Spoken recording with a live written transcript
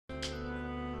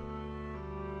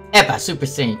Epa, Super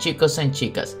Saiyan chicos and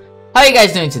chicas. How are you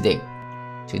guys doing today?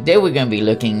 Today we're gonna be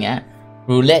looking at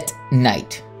Roulette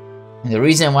Night. And the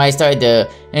reason why I started the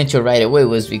intro right away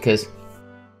was because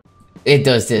it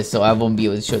does this, so I won't be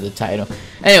able to show the title.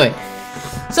 Anyway,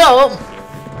 so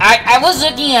I was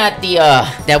looking at the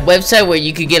that website where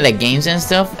you could get like games and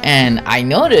stuff, and I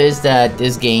noticed that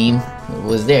this game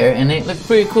was there and it looked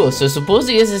pretty cool. So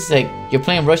supposedly this is like you're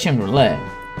playing Russian Roulette,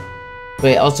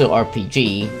 but also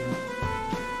RPG.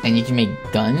 And you can make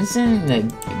guns and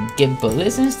like, get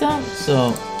bullets and stuff. So,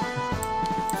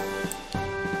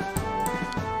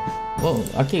 whoa,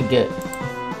 I could get.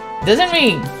 Doesn't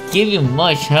really give you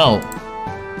much help.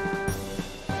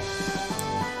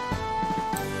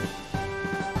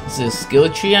 It's a skill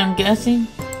tree, I'm guessing.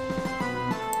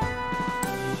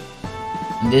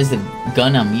 And this is the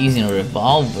gun I'm using, a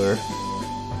revolver.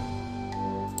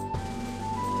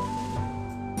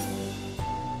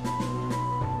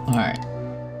 All right.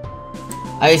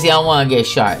 Obviously, I don't want to get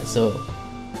shot, so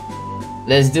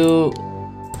let's do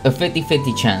a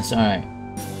 50-50 chance. Alright.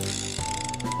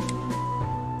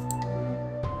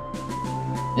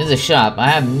 This is a shop. I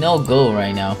have no gold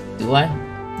right now. Do I?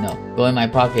 No. Go in my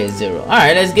pocket is 0.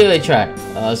 Alright, let's give it a try.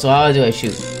 So how do I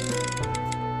shoot?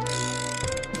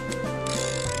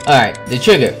 Alright, the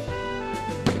trigger.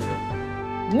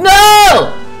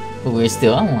 No! But we're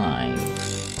still alive.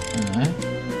 Alright.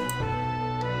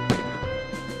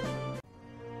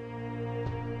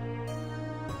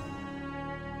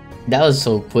 That was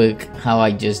so quick, how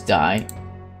I just died.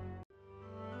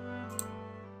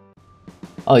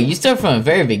 Oh, you start from the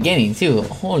very beginning too.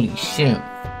 Holy shit.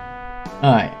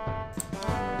 Alright.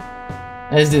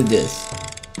 Let's do this.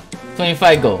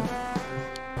 25 gold.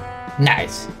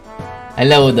 Nice. I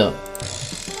leveled up.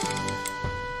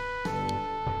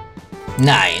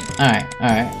 9.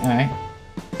 Alright.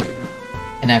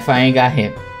 And I finally got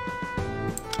hit.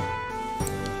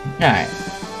 Alright.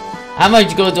 How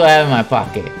much gold do I have in my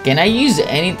pocket? Can I use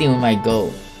anything with my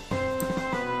gold?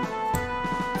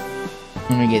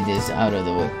 Let me get this out of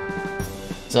the way.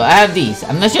 So I have these.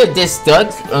 I'm not sure if this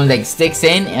stuck or like sticks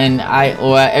in, and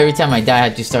every time I die I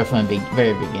have to start from the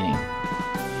very beginning.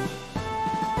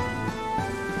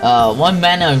 1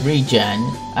 mana regen.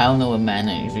 I don't know what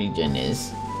mana regen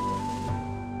is.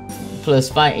 Plus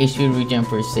 5 HP regen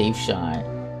per safe shot.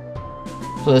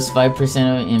 Plus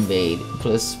 5% of invade.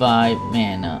 Plus 5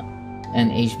 mana. And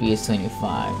HP is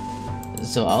 25.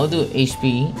 So I'll do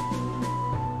HP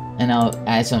and I'll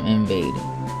add some invade.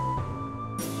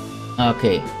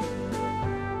 Okay.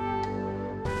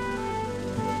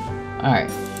 Alright.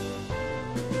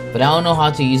 But I don't know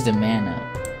how to use the mana.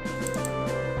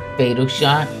 Fatal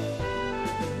shot.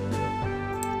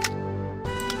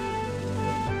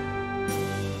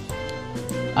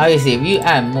 Obviously if you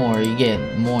add more you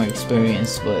get more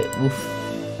experience, but oof,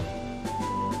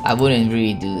 I wouldn't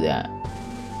really do that.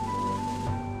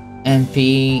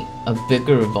 MP, a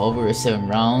bigger revolver is 7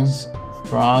 rounds.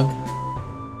 Frog.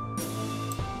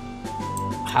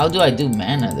 How do I do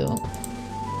mana though?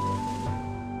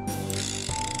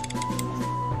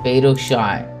 Fatal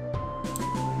shot.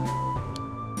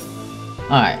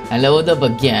 Alright, I leveled up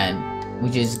again,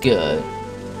 which is good.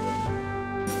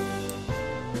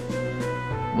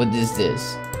 What is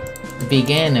this?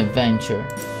 Begin adventure.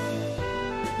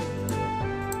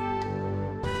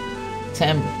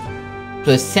 10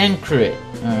 plus 10 crit.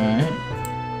 Alright.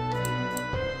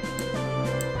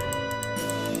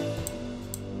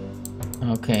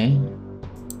 Okay.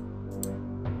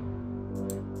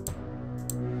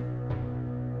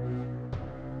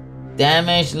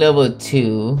 Damage level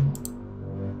 2.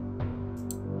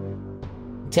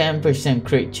 10%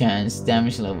 crit chance.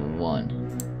 Damage level 1.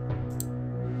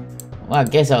 Well, I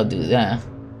guess I'll do that.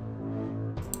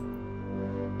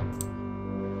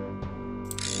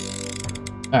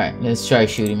 Alright, let's try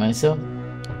shooting myself.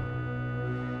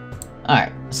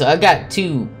 Alright, so I got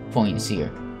 2 points here.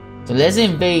 So let's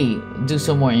invade, do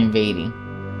some more invading.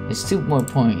 There's 2 more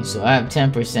points, so I have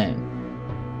 10%.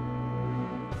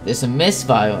 There's a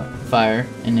misfire, fire,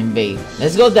 and invade.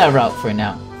 Let's go that route for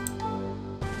now.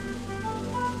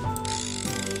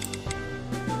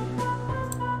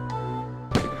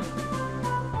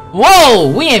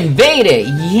 Whoa! We invaded!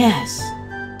 Yes!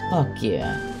 Fuck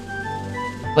yeah.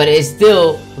 But it's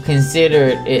still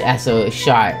considered it as a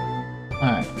shot.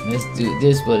 Alright, let's do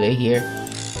this bullet here.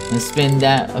 And spin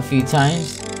that a few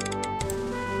times.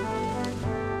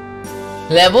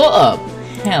 Level up!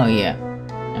 Hell yeah.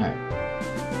 Alright.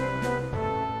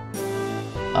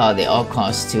 Oh, they all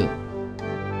cost 2.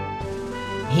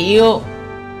 Heal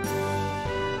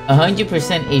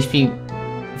 100% HP,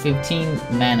 15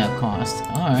 mana cost.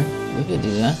 Alright, we could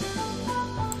do that.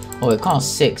 Oh, it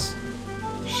costs 6.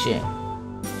 Shit.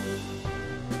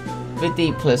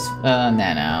 50 plus, nah,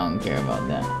 I don't care about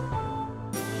that.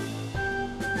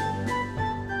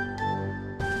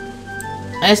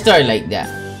 Let's start like that.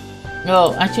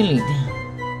 Well, actually,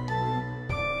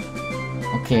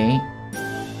 okay.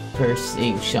 Per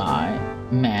save shot,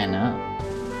 mana.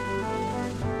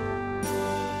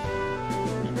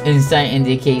 Insight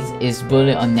indicates its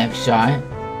bullet on next shot.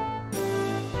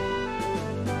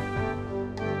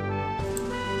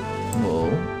 Whoa.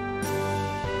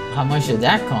 How much did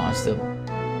that cost though?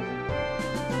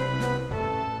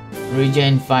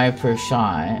 Regen 5 per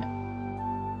shot.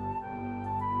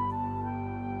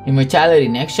 Immortality.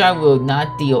 Next shot will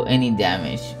not deal any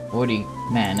damage. 40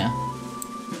 mana.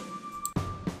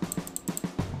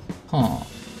 Huh.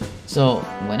 So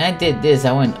when I did this,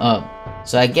 I went up.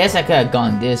 So I guess I could have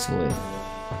gone this way.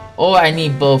 Or I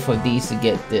need both of these to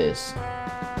get this.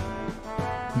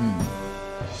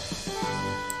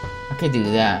 I could do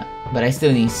that. But I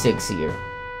still need 6 here.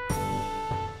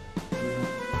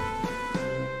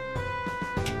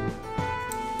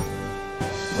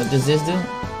 What does this do?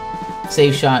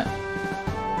 Save shot.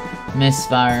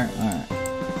 Misfire. Alright.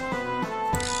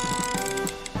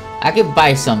 I could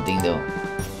buy something though.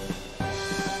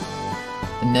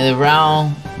 Another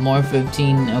round. More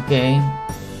 15. Okay.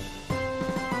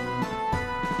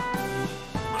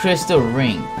 Crystal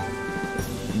ring.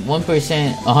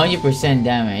 1%, 100%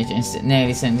 damage and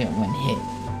negative sentiment when hit.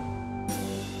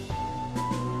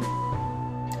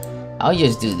 I'll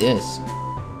just do this.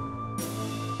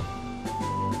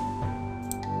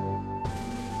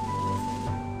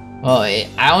 Oh,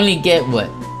 I only get what?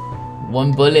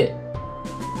 1 bullet?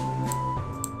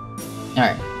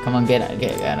 Alright, come on, get out of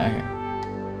here.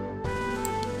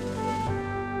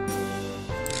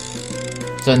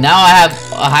 So now I have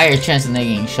a higher chance of not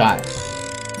getting shot.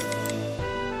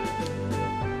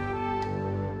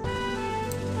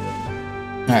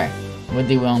 Alright, what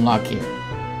do we unlock here?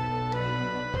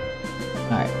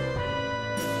 Alright.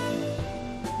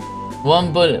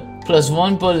 1 bullet, plus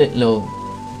 1 bullet load.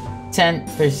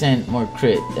 10% more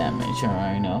crit damage,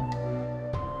 alright, no.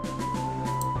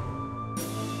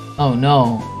 Oh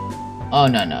no. Oh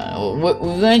no.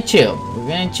 We're gonna chill. We're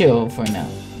gonna chill for now.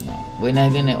 No, we're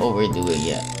not gonna overdo it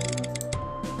yet.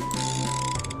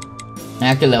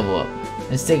 I can level up.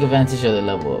 Let's take advantage of the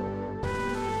level up.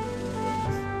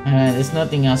 There's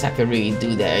nothing else I could really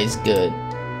do that is good.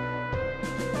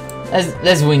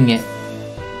 Let's wing it.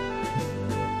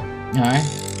 Alright.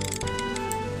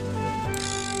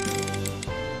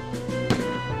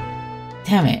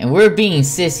 Damn it, and we're being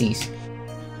sissies.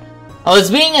 I was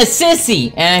being a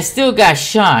sissy and I still got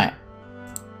shot.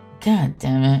 God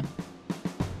damn it.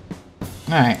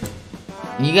 Alright.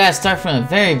 You gotta start from the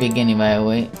very beginning, by the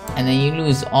way. And then you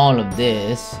lose all of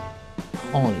this.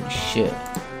 Holy shit.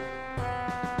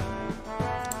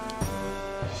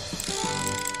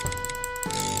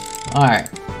 Alright.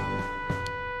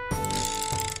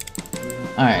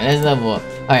 Alright, let's level up.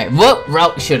 Alright, what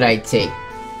route should I take?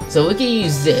 So we can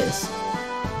use this.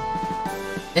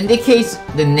 Indicates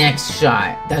the next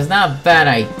shot. That's not a bad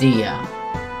idea.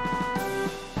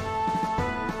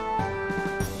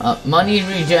 Money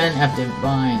regen after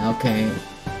buying. Okay.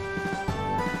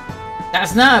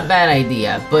 That's not a bad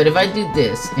idea. But if I do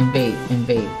this, invade.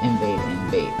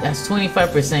 That's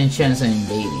 25% chance of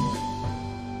invading.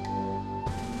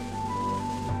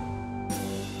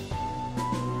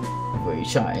 Every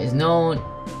shot is known.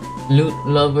 Loot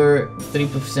lover,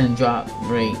 3% drop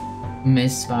rate.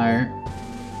 Misfire.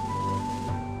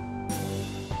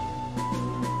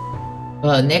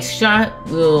 Next shot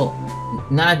will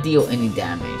not deal any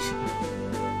damage.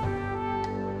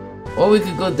 Or we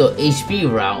could go the HP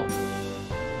route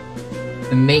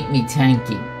and make me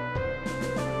tanky.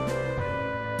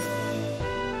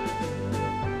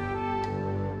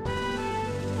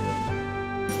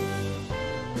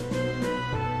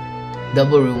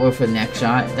 Double reward for next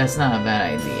shot. That's not a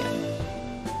bad idea.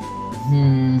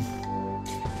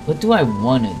 What do I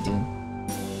want to do?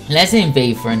 Let's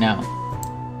invade for now.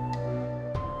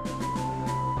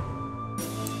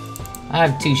 I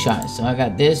have 2 shots, so I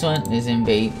got this one. Let's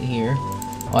invade here.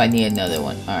 Oh, I need another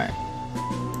one. Alright.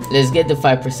 Let's get the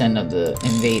 5% of the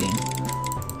invading.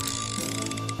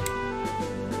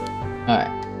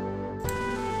 Alright.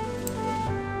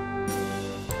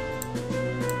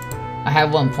 I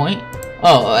have 1 point.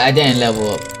 Oh, I didn't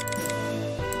level up.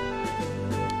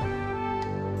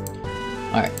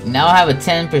 Alright, now I have a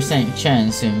 10%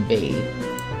 chance to invade.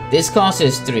 This cost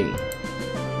is 3.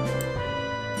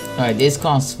 Alright, this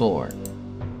costs 4.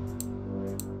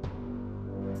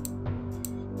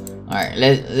 Alright,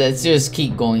 let's just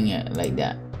keep going it like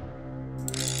that.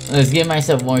 Let's give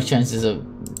myself more chances of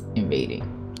invading.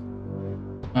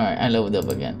 Alright, I leveled up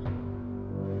again.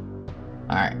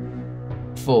 Alright.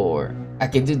 4. I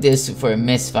could do this for a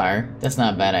misfire. That's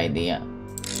not a bad idea.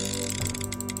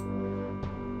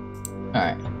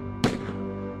 Alright.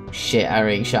 Shit, I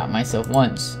already shot myself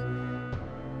once.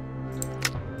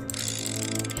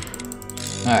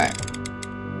 Alright.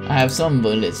 I have some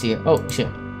bullets here. Oh, shit.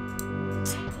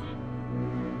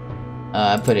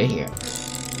 I put it here.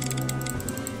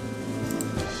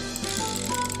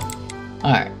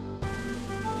 Alright.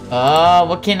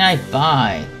 What can I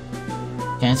buy?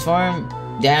 Transform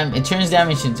it turns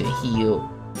damage into heal.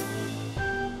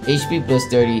 HP plus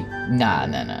 30. Nah.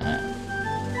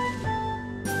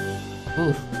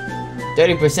 Oof.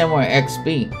 30% more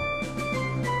XP.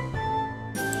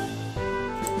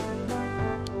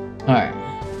 Alright.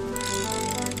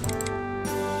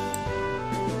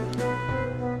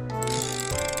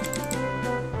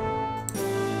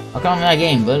 How come I'm not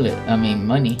getting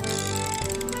money?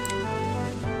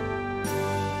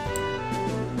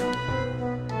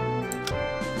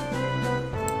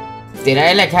 Did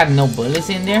I like have no bullets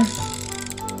in there?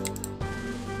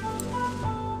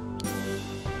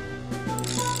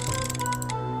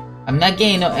 I'm not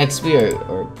getting no XP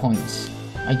or points.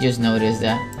 I just noticed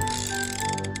that.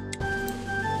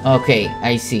 Okay,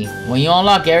 I see. When you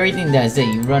unlock everything, that's it.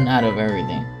 You run out of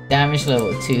everything. Damage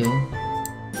level 2.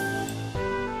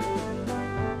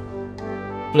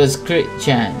 Plus crit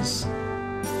chance.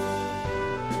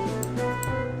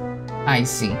 I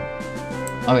see.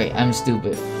 Okay, I'm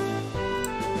stupid.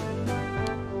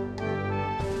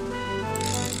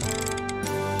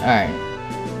 Alright.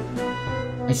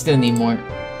 I still need more.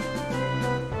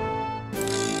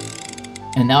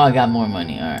 And now I got more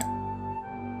money, alright.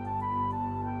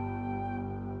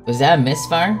 Was that a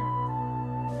misfire?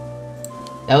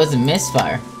 That was a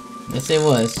misfire. Yes, it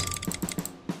was.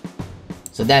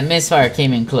 So that misfire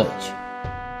came in clutch.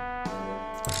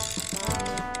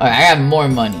 Alright, I got more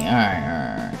money.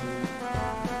 Alright.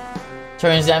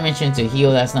 Turns damage into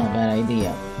heal, that's not a bad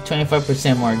idea.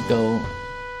 25% more gold.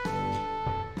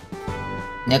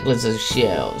 Necklace of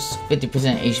shells.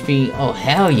 50% HP. Oh,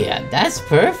 hell yeah. That's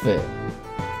perfect.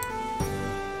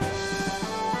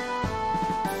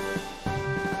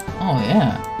 Oh,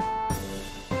 yeah.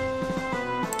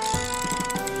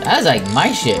 That's like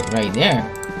my shit right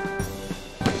there.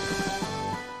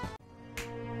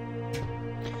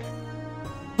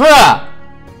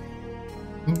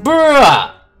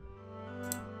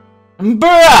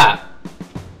 Bruh!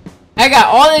 I got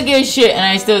all the good shit and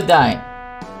I still die.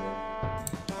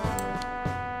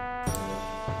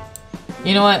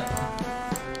 You know what?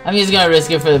 I'm just gonna risk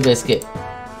it for the biscuit.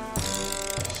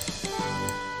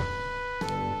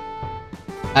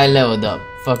 I leveled up.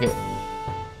 Fuck it.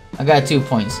 I got 2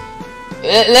 points.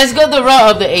 Let's go the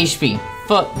route of the HP.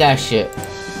 Fuck that shit.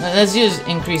 Let's just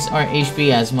increase our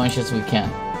HP as much as we can.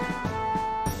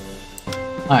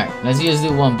 Alright, let's just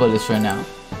do 1 bullet for now.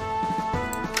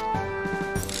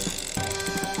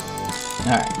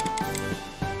 Alright.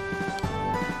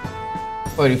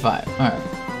 45. Alright.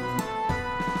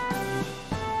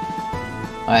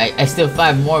 Alright, I still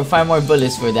 5 more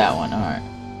bullets for that one. Alright.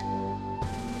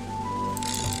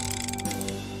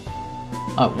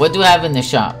 Oh, what do I have in the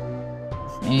shop?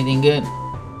 Anything good?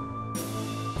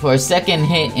 For a second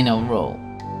hit in a row.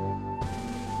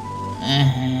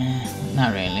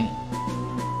 Not really.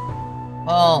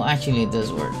 Oh, actually it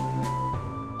does work.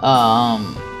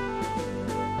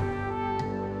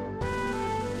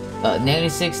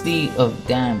 Negative 60 of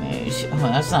damage. Oh,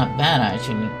 that's not bad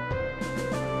actually.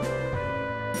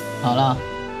 Hold on.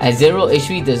 At 0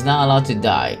 HP does not allow to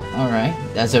die. Alright.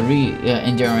 That's a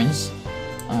endurance.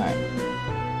 Alright.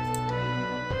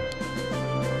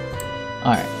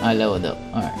 Alright, I leveled up.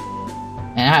 Alright.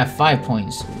 And I have 5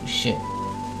 points. Oh, shit.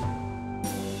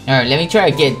 Alright, let me try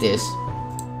to get this.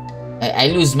 I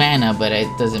lose mana, but it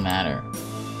doesn't matter.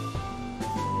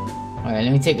 Alright,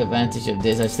 let me take advantage of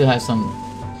this. I still have some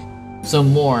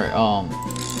more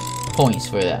points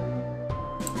for that.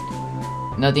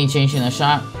 Nothing changed in the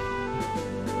shop.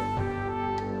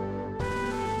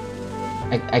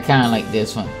 I kinda like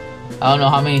this one. I don't know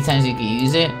how many times you can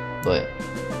use it, but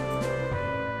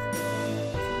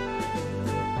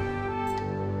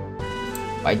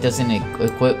why doesn't it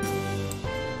equip?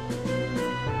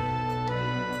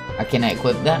 Can I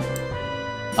equip that?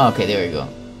 Oh, okay, there we go.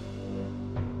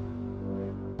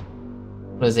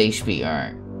 Plus HP,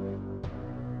 alright.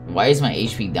 Why is my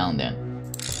HP down then?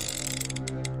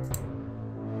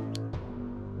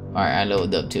 Alright, I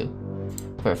loaded up too.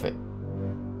 Perfect.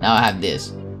 Now I have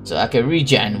this. So I can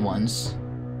regen once.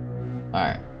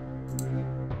 Alright.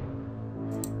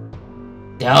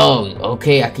 Oh,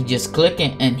 okay, I can just click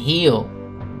it and heal.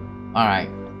 Alright.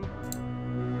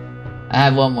 I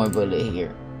have one more bullet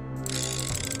here.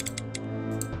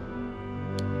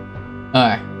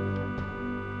 Alright.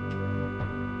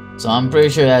 So I'm pretty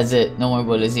sure that's it. No more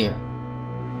bullets here.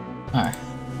 Alright.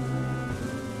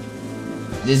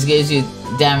 This gives you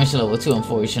damage level 2,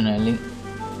 unfortunately.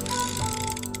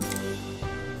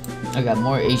 I got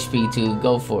more HP to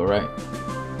go for, right?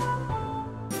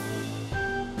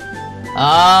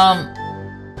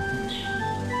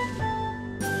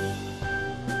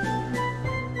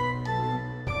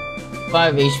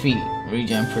 5 HP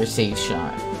regen per safe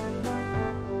shot.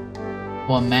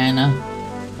 1 mana.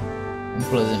 And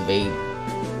plus invade.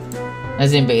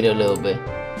 Let's invade a little bit.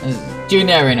 You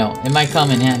never know. It might come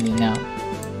in handy now.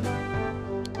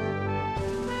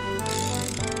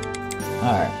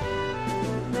 Alright.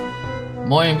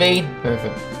 More invade?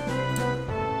 Perfect.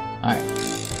 Alright.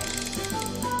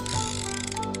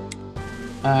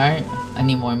 Alright. I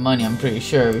need more money, I'm pretty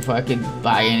sure, before I could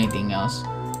buy anything else.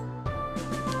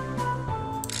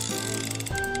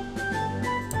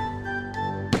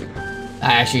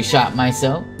 I actually shot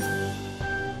myself.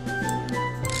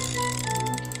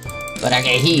 But I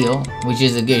can heal, which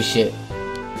is a good shit.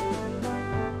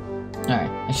 Alright.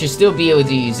 I should still be able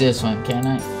to use this one, can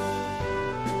I?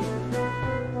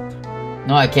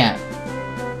 No, I can't.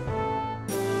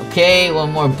 Okay,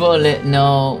 one more bullet.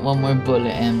 No, one more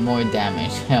bullet and more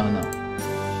damage. Hell no.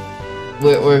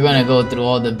 We're gonna go through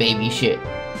all the baby shit.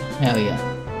 Hell yeah.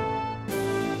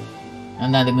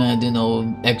 I'm not gonna do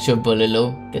no extra bullet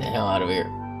load. Get the hell out of here.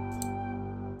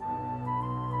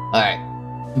 Alright.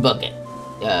 Bucket.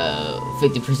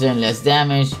 50% less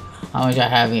damage. How much I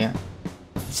have here?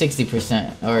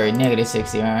 60% or negative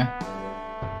 60, alright?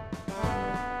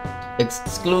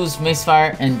 Excludes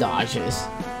misfire and dodges.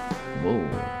 Whoa.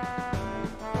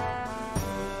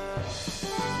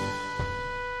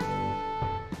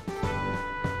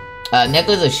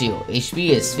 Necklace of shield.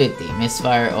 HP is 50.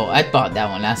 Misfire. Oh, I bought that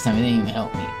one last time. It didn't even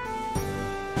help me.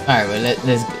 Alright, well,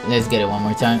 let's get it one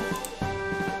more time.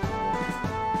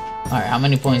 Alright, how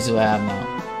many points do I have now?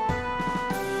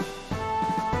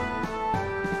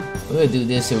 We're gonna do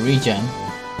this to regen.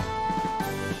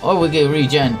 Or we can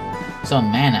regen some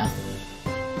mana.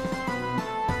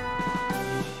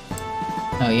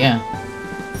 Oh yeah.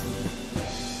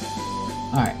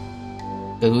 Alright.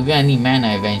 But we're gonna need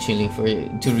mana eventually for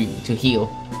to heal.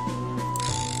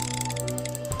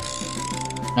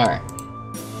 Alright.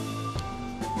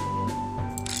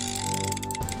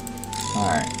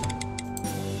 Alright.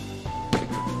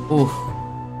 Ooh.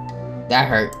 That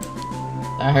hurt.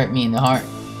 That hurt me in the heart.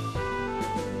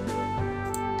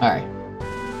 Alright.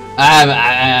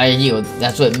 I healed.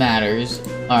 That's what matters.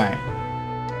 Alright.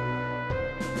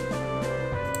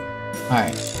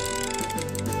 Alright.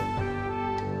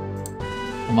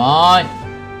 Come on.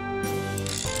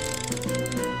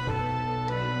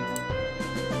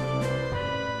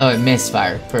 Oh, it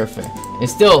misfire. Perfect. It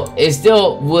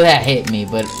still would have hit me,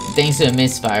 but thanks to the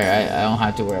misfire, I don't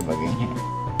have to worry about getting hit.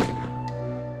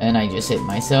 And I just hit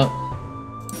myself.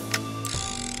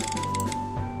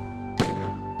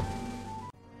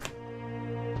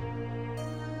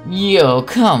 Yo,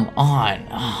 come on.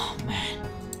 Oh, man.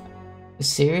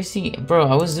 Seriously? Bro,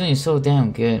 I was doing so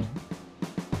damn good.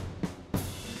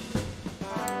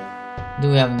 Do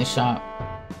we have in the shop?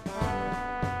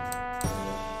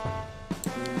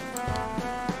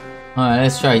 Alright,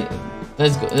 let's try.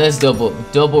 Let's go. Let's double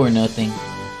or nothing.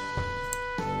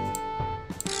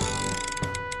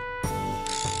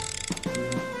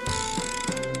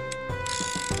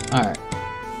 Alright.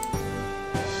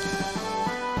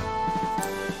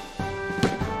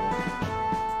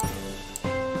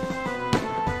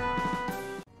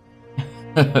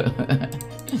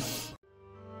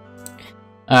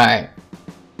 Alright.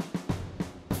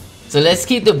 So let's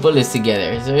keep the bullets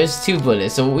together. So there's 2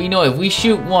 bullets. So we know if we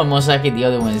shoot one, most likely the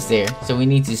other one is there. So we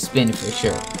need to spin for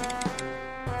sure.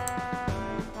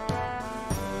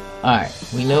 Alright,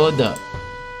 we leveled up.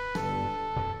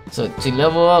 So to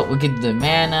level up, we could do the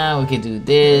mana, we could do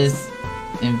this.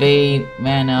 Invade,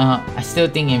 mana. I still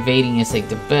think invading is like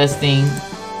the best thing.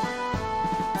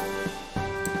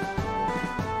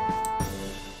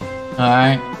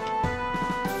 Alright.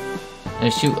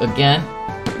 Let's shoot again.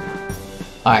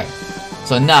 Alright.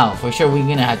 So now, for sure, we're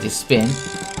gonna have to spin.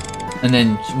 And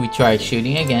then we try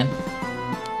shooting again.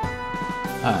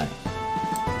 Alright.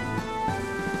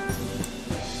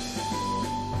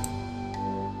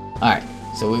 Alright.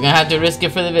 So we're gonna have to risk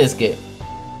it for the biscuit.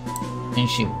 And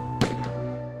shoot.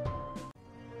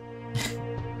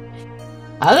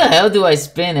 How the hell do I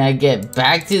spin and I get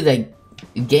back to the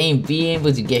game being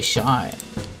able to get shot?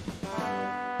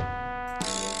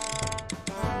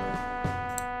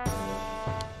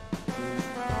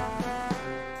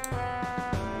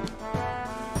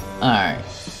 Alright.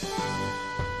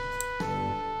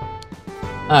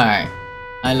 Alright.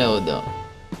 I leveled up.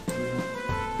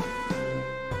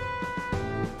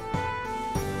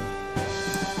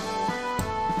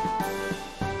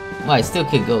 Well, I still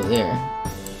could go there.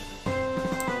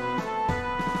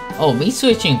 Oh, me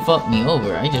switching fucked me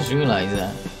over. I just realized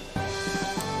that.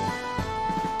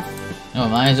 No,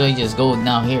 might as well just go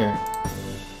down here.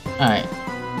 Alright.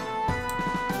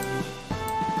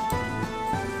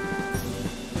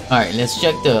 Alright, let's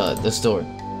check the store.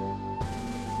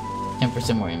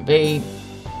 10% more invade.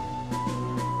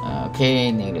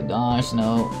 Okay, negative dodge,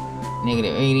 no.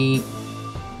 Negative 80.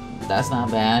 That's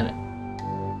not bad.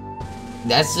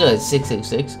 That's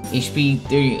 666. HP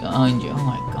 300. Oh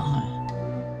my god.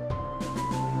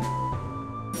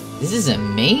 This is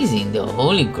amazing though.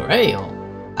 Holy grail.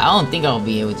 I don't think I'll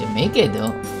be able to make it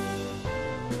though.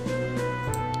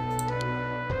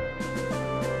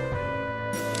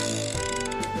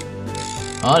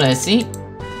 Oh, let's see.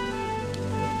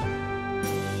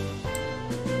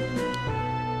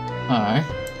 Alright.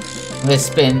 Let's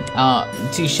spin.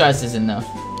 2 shots is enough.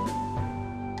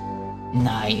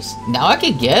 Nice. Now I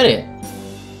can get it.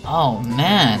 Oh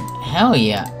man. Hell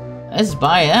yeah. Let's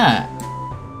buy that.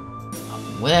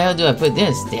 Where the hell do I put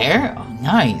this? There? Oh,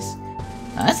 nice.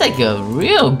 That's like a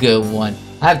real good one.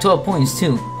 I have 12 points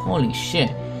too. Holy shit.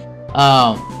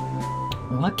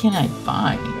 What can I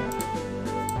buy here?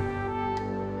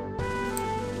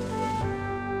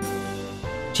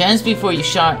 Chance before you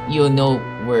shot, you'll know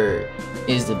where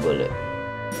is the bullet.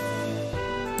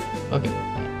 Okay.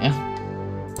 Yeah.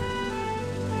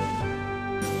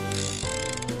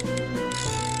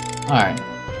 Alright.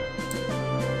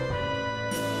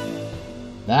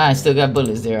 Ah, I still got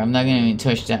bullets there. I'm not gonna even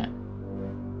touch that.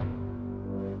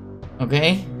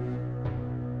 Okay.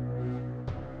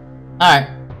 Alright.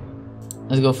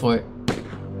 Let's go for it.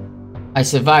 I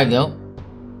survived though.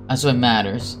 That's what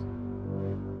matters.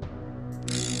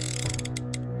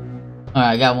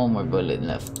 Alright, I got one more bullet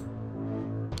left.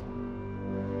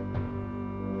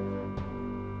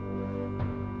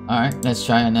 Alright, let's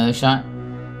try another shot.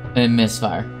 And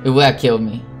misfire. It would have killed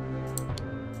me.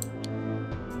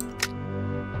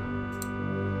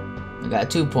 I got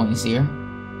 2 points here.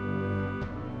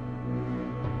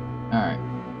 Alright.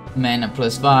 Mana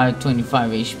plus 5,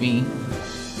 25 HP.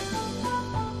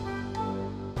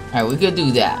 Alright, we could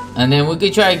do that. And then we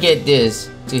could try to get this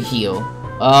to heal.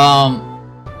 I'm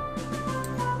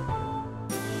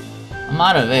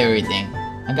out of everything.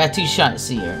 I got 2 shots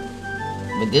here.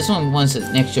 But this one wants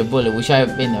an extra bullet, which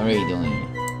I've been already doing.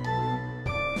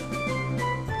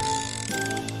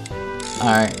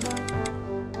 Alright.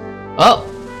 Oh!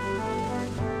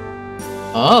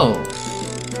 Oh!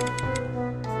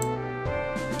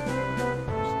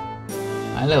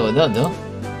 I leveled up though.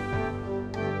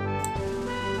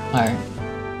 Alright.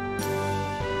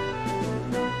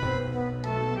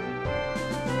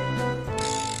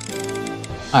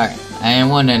 Alright. I didn't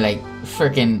wanna like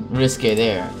freaking risk it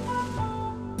there.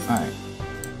 Alright.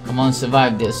 Come on,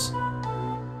 survive this.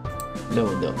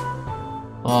 Leveled up.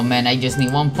 Oh man, I just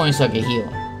need 1 point so I can heal.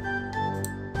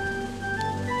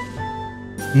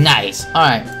 Nice.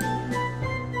 Alright.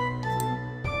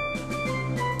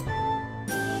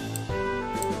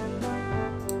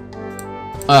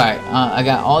 Alright, I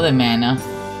got all the mana.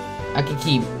 I can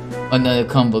keep another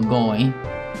combo going.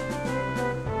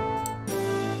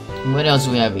 What else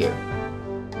do we have here?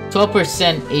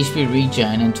 12% HP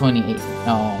regen and 28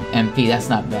 MP. That's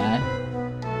not bad.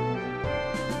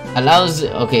 Allows...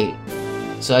 Okay.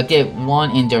 So I get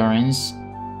 1 endurance.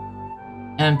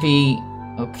 MP...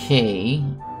 Okay.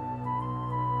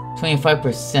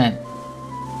 25%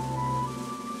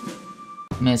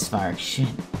 misfire. Shit.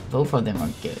 Both of them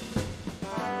are good.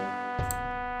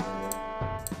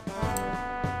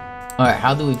 Alright,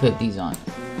 how do we put these on?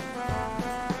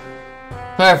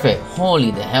 Perfect.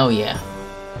 Holy the hell yeah.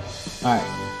 Alright.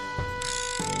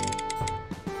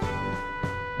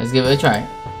 Let's give it a try.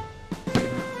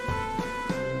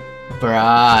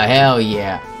 Bruh, hell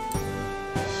yeah.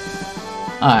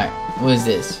 Alright, what is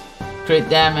this? Crit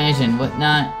damage and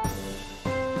whatnot.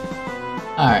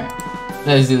 Alright,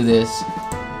 let's do this.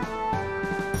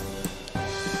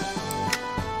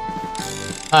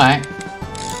 Alright.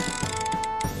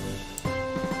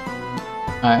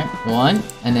 Alright, 1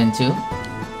 and then 2.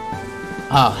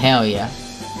 Oh, hell yeah.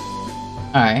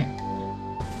 Alright.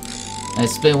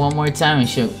 Let's spin one more time and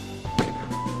shoot.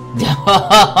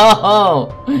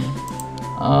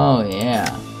 Oh yeah.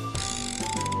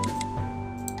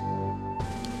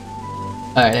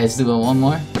 Alright, let's do one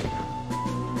more.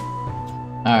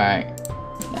 Alright.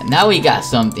 Now we got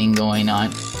something going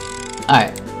on.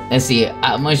 Alright. let's see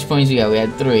how much points we got. We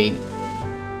had 3,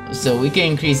 so we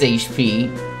can increase HP.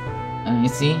 Let me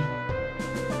see.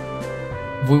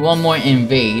 If we want more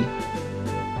invade,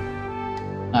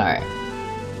 all right,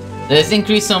 let's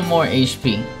increase some more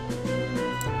HP,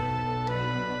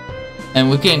 and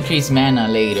we can increase mana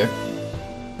later.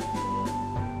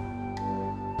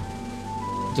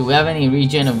 Do we have any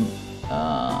regen of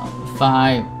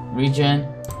 5 regen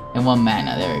and 1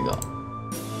 mana? There we go.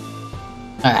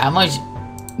 Alright, how much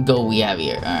gold we have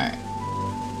here? Alright.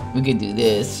 We could do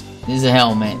this. This is a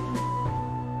helmet.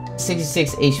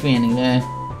 66 HP and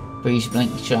 11 for each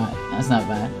blank shot. That's not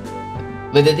bad.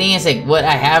 But the thing is, like, what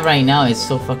I have right now is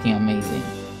so fucking amazing.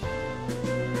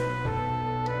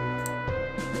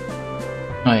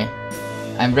 Okay.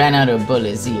 I ran out of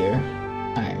bullets here.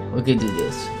 Alright, we could do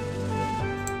this.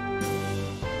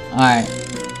 Alright.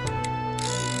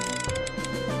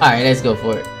 Alright, let's go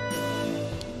for it.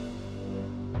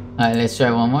 Alright, let's try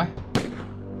one more.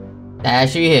 That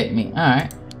actually hit me.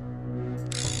 Alright.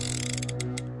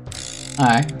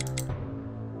 Alright.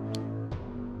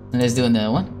 Let's do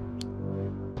another one.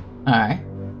 Alright.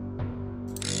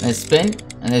 Let's spin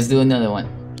and let's do another one.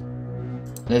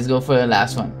 Let's go for the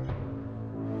last one.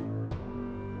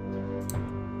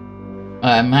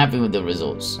 Alright, I'm happy with the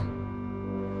results.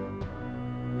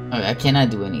 Okay, I cannot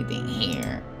do anything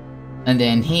here. And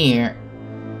then here,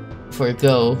 for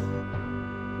go,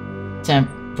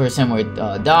 10% more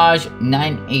dodge,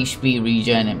 9 HP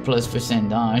regen, and plus %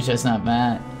 dodge. That's not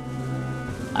bad.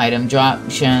 Item drop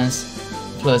chance,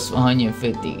 plus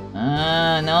 150. No,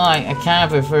 I kind of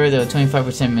prefer the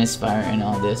 25% misfire and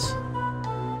all this.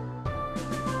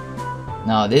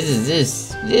 No, this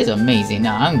is amazing.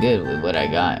 No, I'm good with what I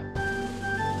got.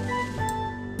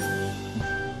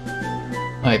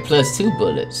 Alright, plus 2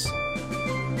 bullets.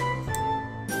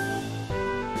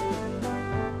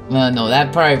 Well, no,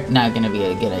 that probably not gonna be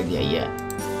a good idea yet.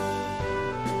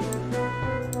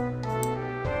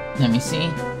 Let me see.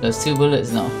 Plus 2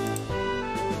 bullets? No.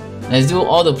 Let's do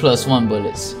all the plus 1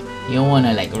 bullets. You don't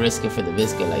wanna like risk it for the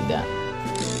biscuit like that.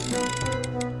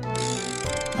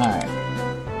 Alright.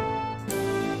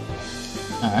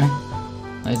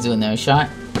 Alright. Let's do another shot.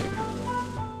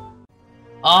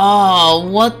 Oh,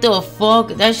 what the fuck?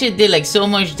 That shit did like so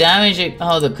much damage.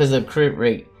 Oh, because of crit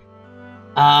rate.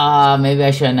 Maybe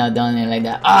I should have not done it like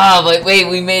that. But wait,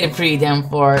 we made it pretty damn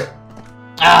far.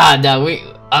 I'm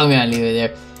gonna leave it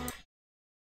there.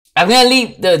 I'm gonna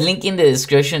leave the link in the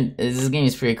description. This game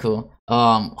is pretty cool.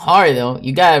 Hard though.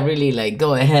 You gotta really like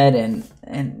go ahead and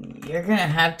you're gonna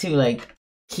have to like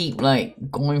keep like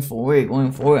going forward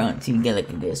until you get like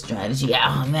a good strategy.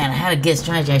 Oh man, I had a good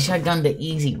strategy. I should have gone the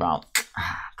easy route.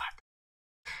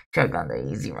 Should have gone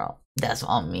the easy route. That's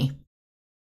on me.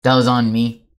 That was on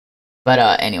me. But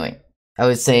anyway, I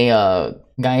would say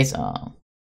guys,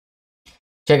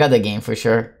 check out the game for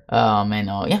sure. And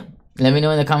yeah, let me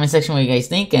know in the comment section what you guys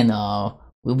think, and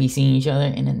we'll be seeing each other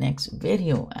in the next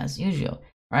video as usual.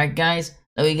 Alright guys,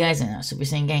 love you guys, and Super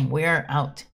Saiyan Gang, we're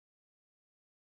out.